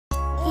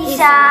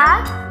Isha,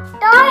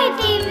 Toy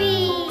TV.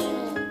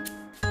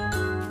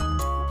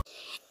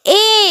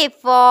 A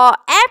for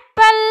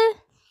apple.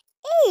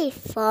 A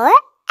for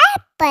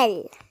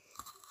apple.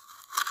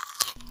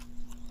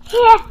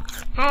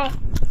 Hi.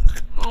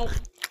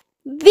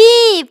 B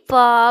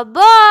for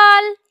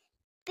ball.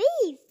 B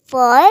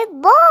for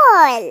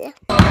ball.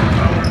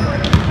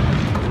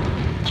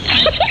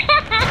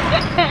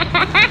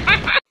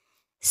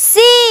 C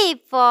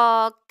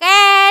for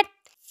cat.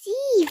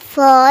 C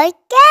for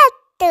cat.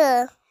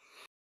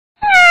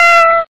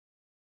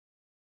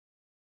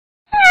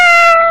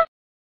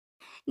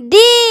 D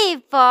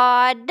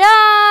for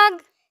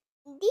dog.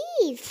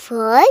 D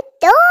for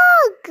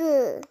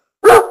dog.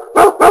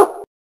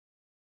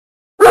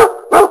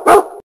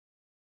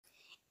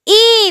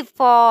 E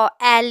for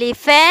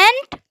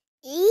elephant.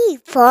 E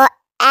for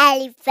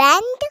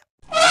elephant.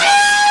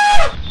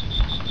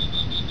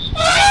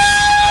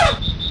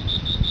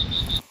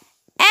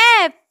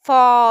 F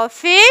for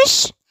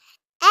fish.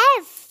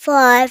 F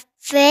for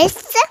fish.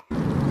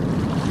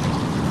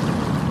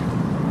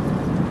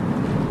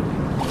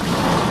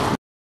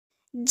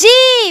 G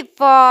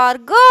for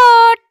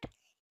goat.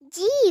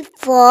 G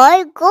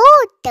for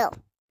goat.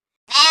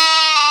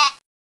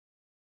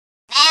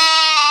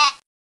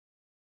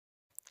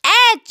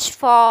 H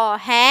for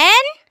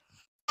hen.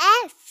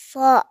 F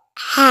for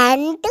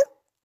hand.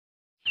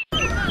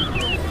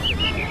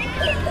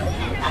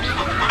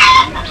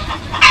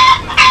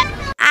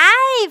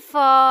 I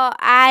for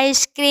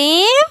ice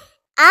cream.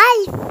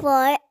 I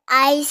for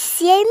ice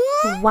cream.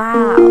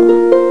 Wow.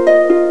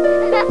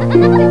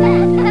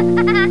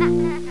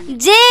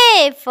 J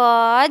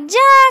for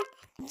jug.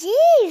 G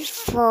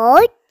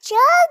for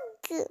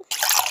jug.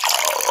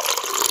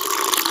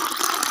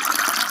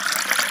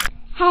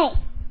 Hi.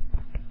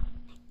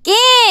 K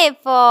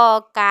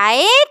for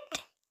kite.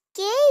 K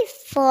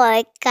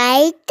for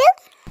kite.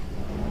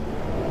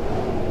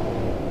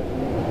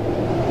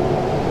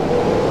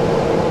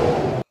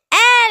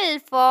 L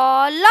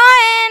for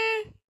lion.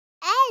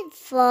 L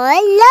for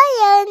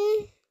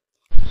lion.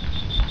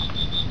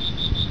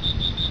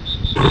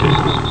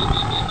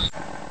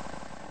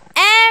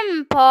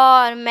 M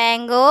for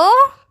mango.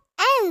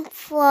 M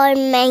for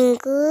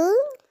mango.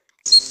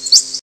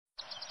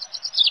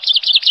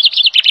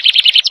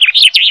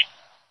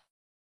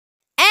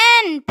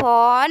 N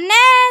for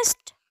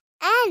nest.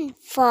 N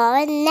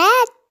for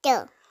net.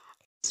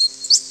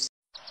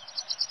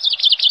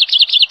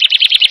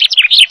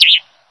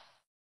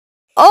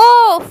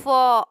 O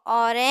for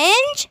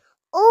orange.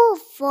 O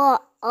for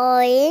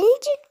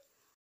orange.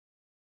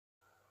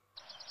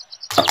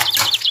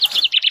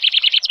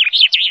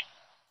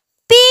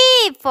 P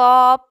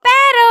for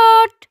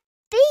parrot.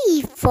 P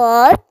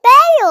for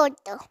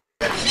parrot.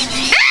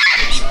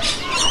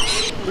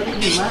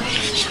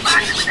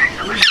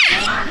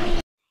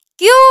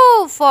 Q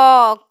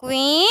for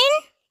queen.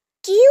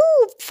 Q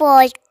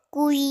for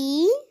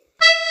queen.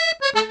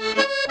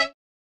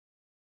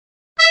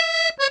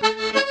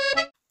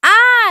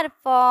 R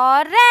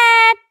for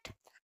rat.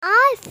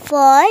 R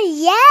for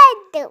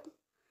red.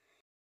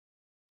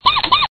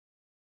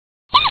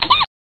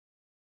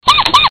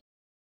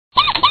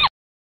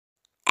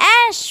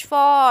 S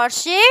for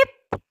sheep.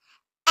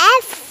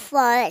 F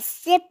for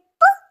ship.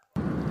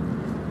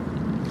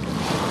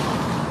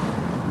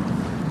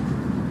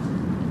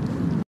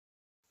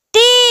 T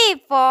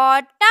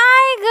for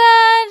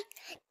tiger.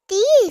 T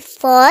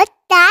for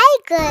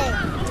tiger.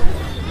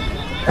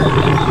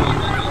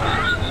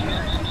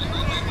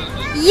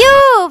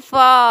 U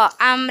for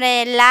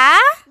umbrella.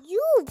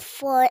 U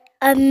for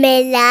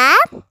umbrella.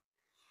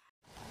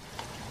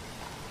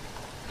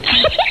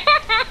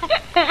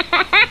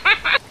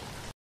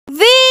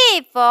 V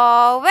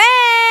for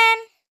van.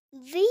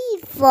 V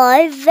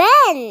for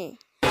van.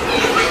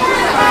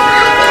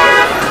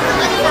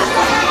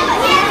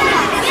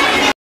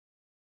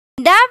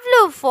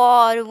 W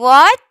for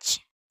watch.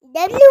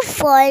 W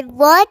for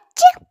watch.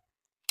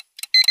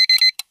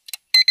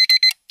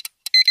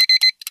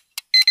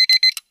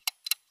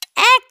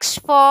 X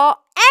for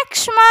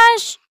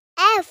Xmas.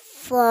 F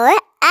for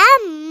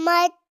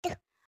emmet.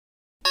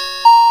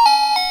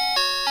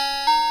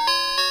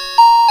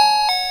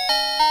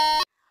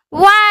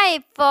 Y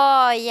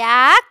for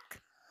yak.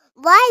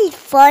 Y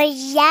for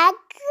yak.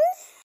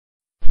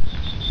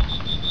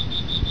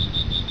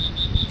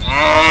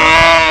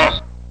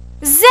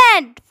 Z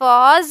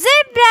for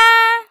zebra.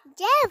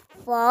 Z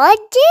for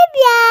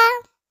zebra.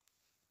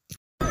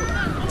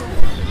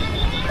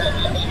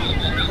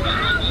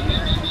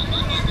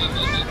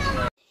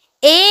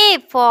 A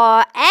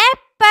for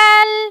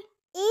apple.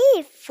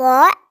 A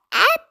for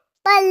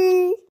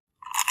apple.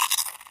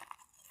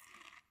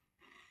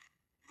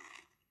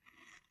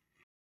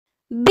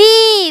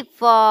 B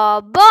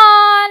for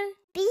ball.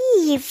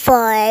 B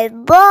for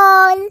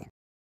ball.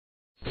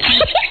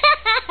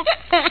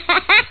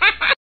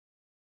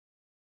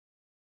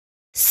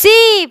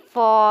 C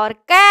for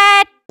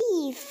cat.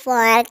 C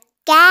for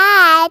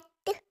cat.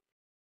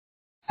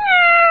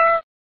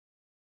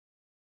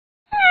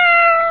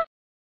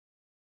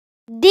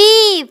 D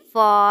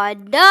for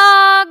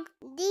dog.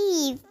 D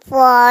D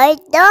for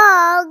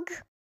dog.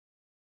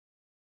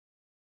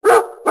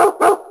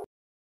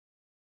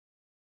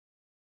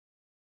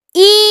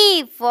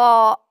 E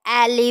for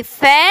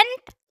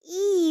elephant.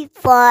 E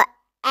for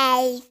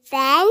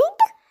elephant.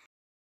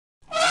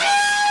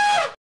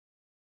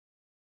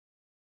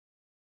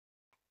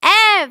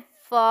 F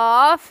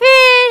for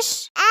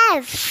fish.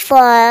 F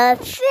for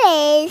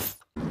fish.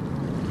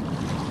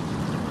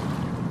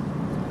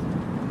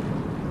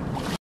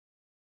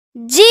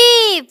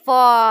 G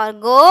for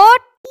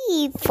goat.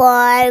 G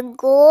for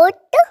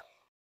goat.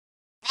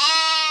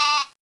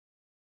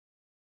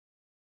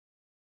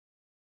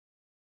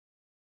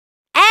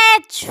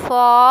 H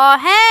for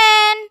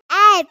hen.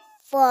 H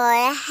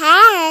for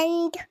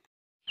hand.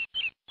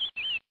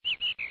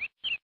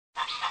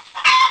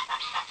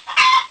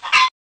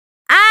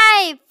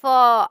 I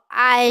for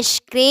ice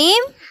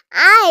cream.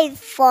 I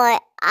for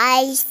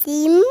ice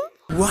cream.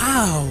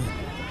 Wow!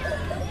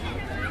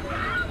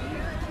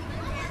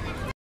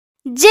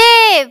 J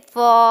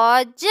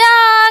for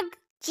jug.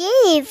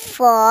 J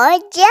for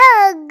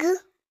jug.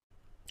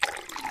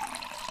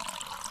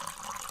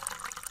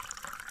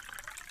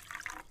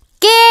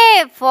 K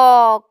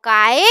for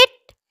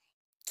kite.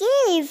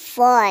 K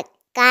for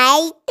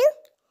kite.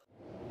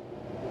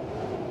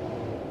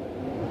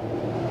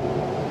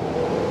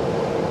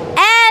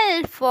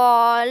 L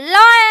for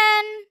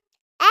lion.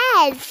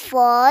 L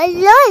for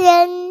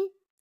lion.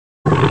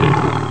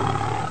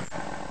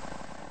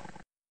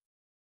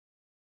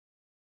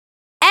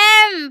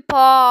 M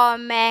for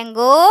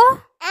mango.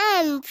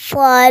 M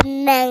for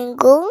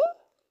mango.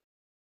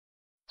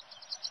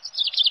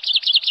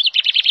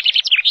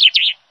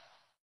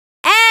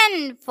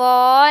 N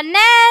for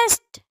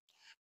nest.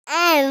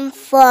 N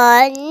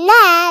for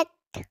net.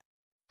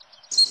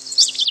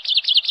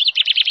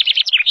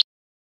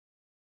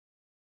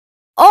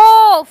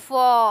 O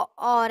for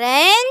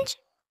orange.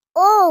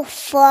 O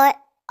for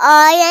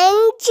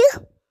orange.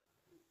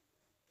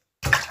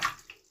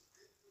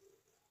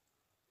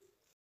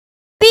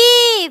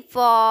 P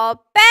for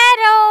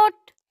parrot.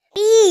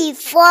 P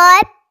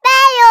for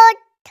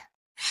parrot.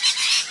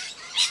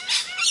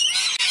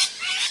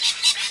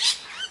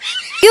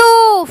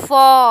 Q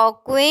for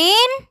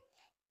queen.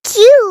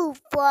 Q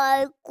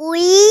for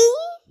queen.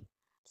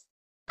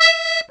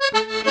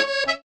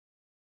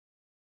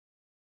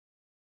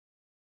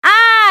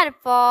 R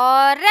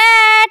for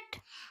rat.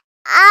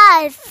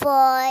 R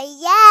for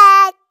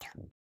rat.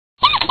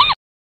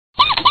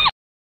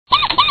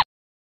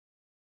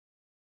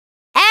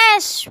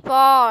 S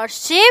for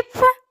sheep.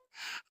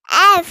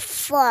 F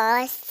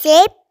for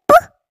sheep.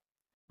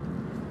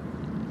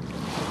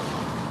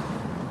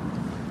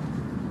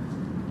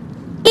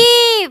 T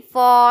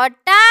for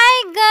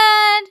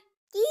tiger.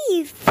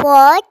 T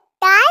for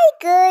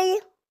tiger.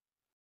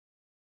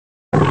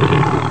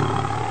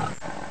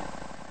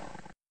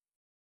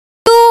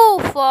 U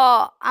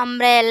for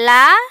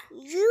umbrella.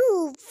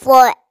 U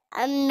for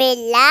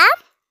umbrella.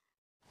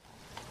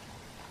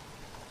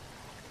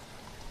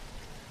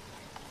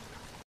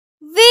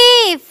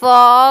 V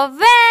for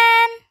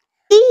van.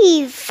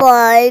 V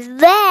for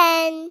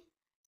van.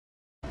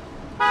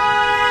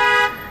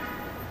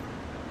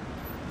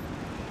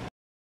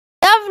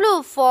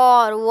 W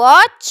for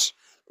watch.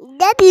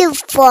 W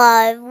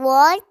for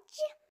watch.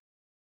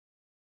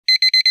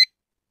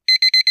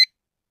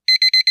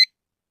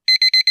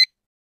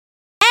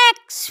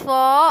 X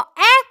for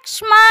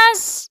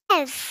Xmas.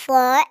 F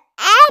for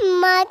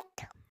Emmet.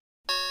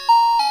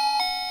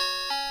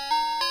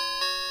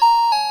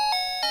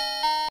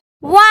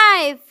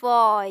 Y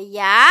for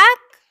yak.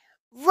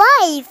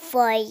 Y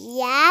for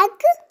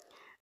yak.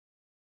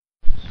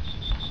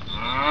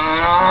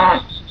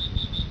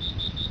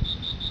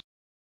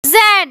 Z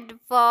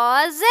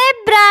for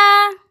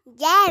zebra.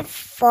 Z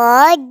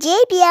for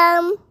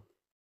zebra.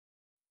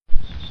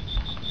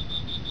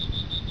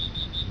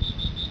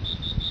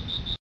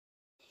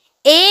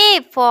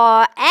 A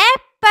for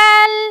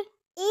apple.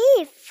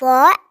 A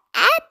for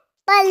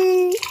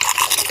apple.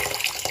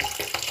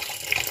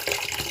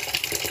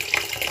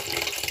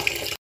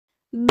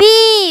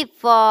 B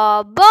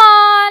for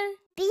ball.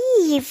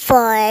 B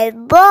for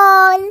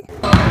ball.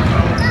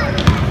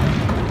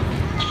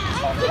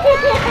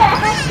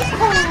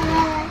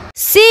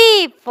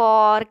 C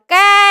for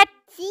cat.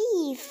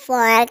 C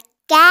for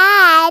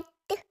cat.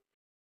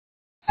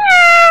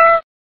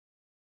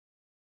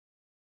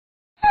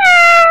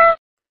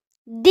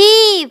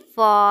 D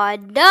for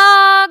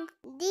dog.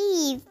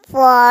 D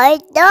for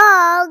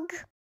dog.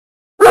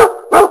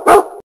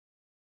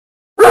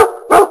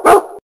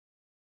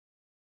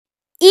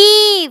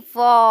 E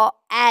for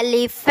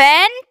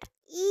elephant.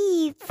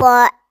 E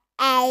for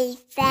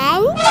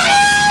elephant.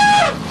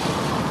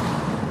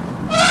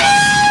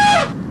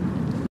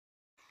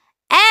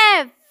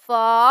 F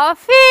for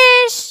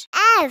fish.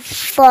 F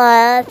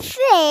for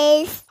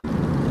fish.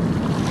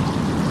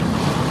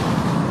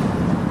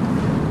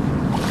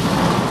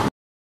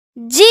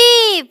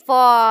 G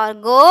for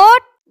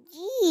goat.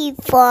 G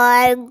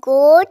for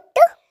goat.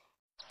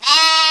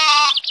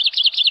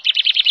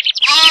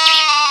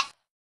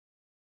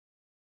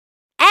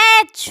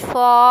 H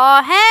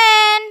for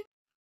hen.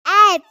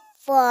 F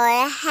for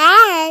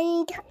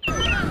hand.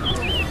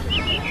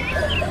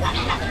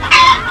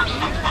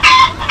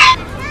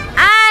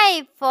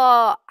 I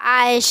for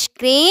ice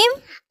cream.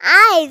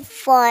 I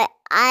for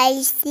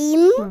ice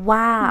cream.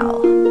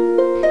 Wow.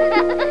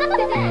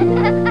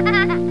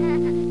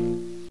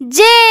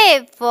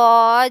 J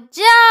for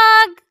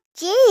jug.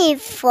 J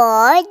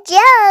for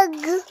jug.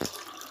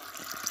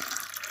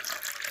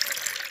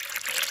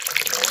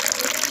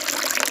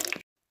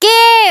 K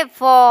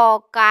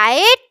for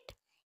kite.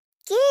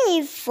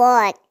 K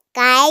for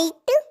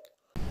kite.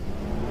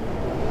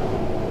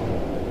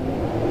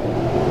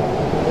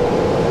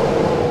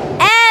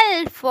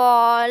 L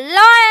for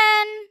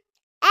lion.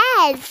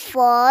 L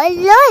for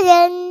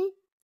lion.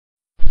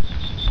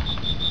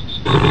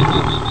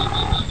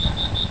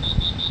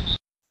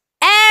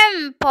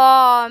 M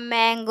for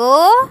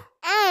mango.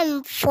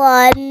 M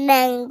for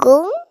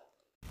mango.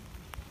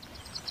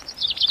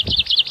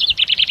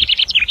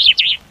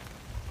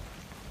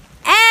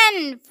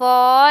 N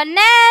for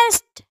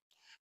nest.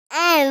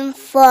 N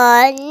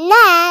for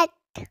net.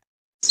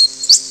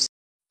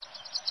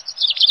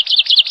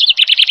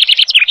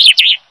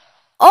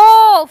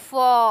 O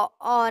for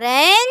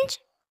orange.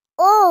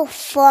 O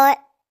for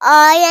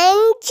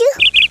orange.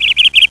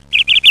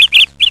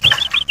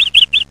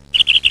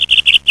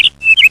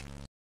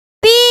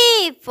 P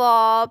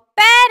for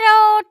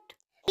parrot.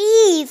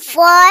 P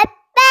for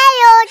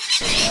parrot.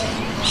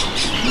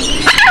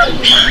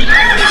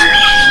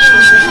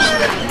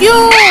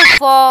 Q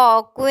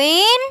for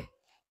queen.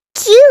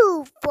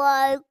 Q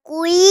for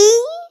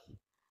queen.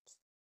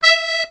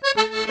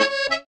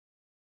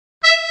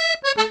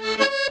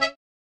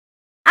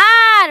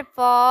 R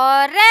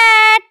for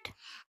rat.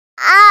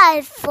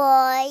 R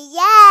for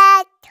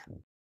rat.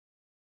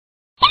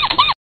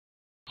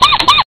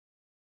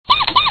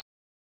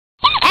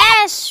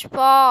 S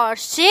for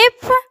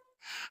sheep.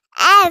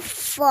 F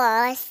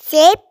for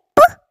sheep.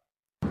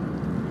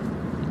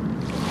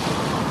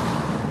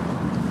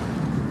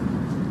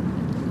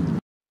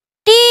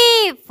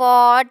 T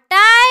for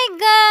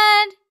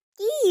tiger.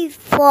 T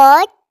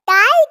for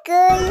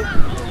tiger.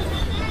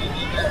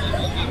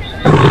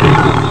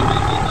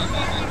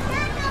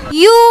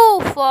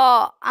 U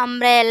for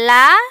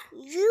umbrella.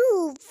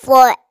 U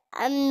for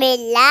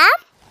umbrella.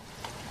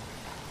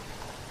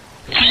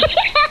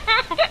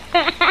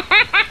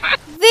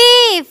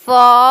 V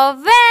for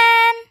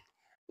van.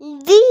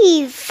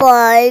 V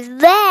for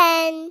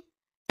van.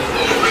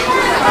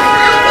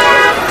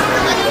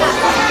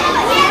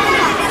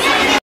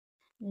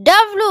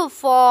 W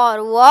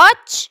for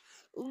watch.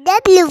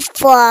 W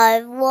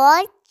for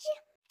watch.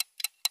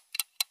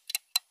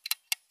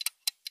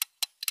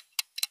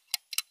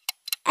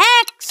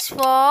 X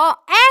for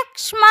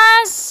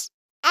Xmas.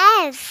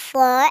 F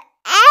for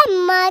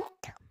Emmet.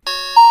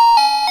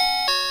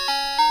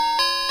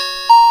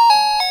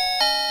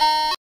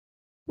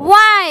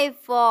 Y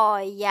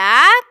for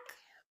yak.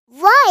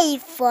 Y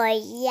for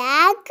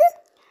yak.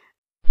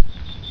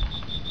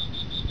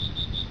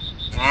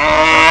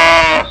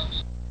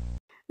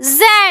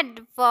 Z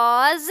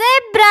for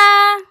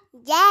zebra.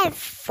 Z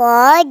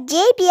for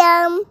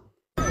zebra.